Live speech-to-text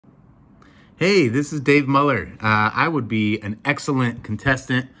Hey, this is Dave Muller. I would be an excellent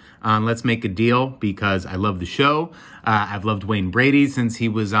contestant on Let's Make a Deal because I love the show. I've loved Wayne Brady since he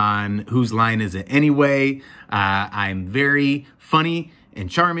was on Whose Line Is It Anyway? I'm very funny and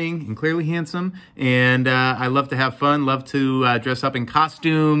charming and clearly handsome, and I love to have fun, love to dress up in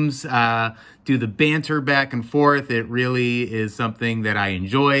costumes, do the banter back and forth. It really is something that I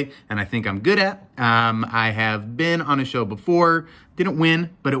enjoy and I think I'm good at. I have been on a show before, didn't win,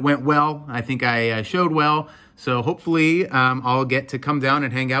 but it went well. I think I showed well. So hopefully I'll get to come down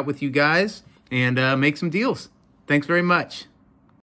and hang out with you guys and make some deals. Thanks very much.